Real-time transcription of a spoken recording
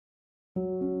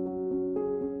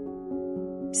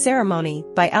Ceremony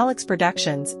by Alex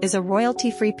Productions is a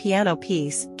royalty-free piano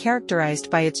piece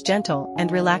characterized by its gentle and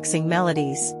relaxing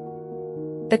melodies.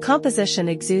 The composition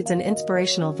exudes an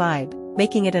inspirational vibe,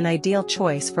 making it an ideal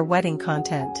choice for wedding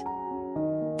content.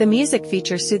 The music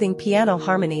features soothing piano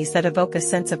harmonies that evoke a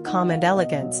sense of calm and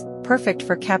elegance, perfect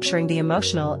for capturing the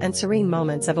emotional and serene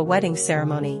moments of a wedding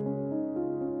ceremony.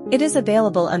 It is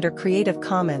available under Creative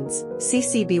Commons,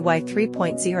 CC BY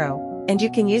 3.0, and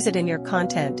you can use it in your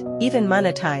content, even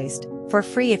monetized, for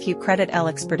free if you credit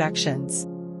Alex Productions.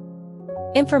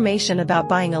 Information about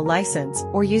buying a license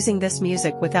or using this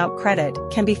music without credit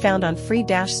can be found on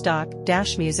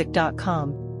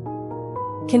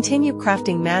free-stock-music.com. Continue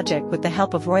crafting magic with the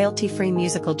help of royalty-free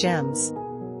musical gems.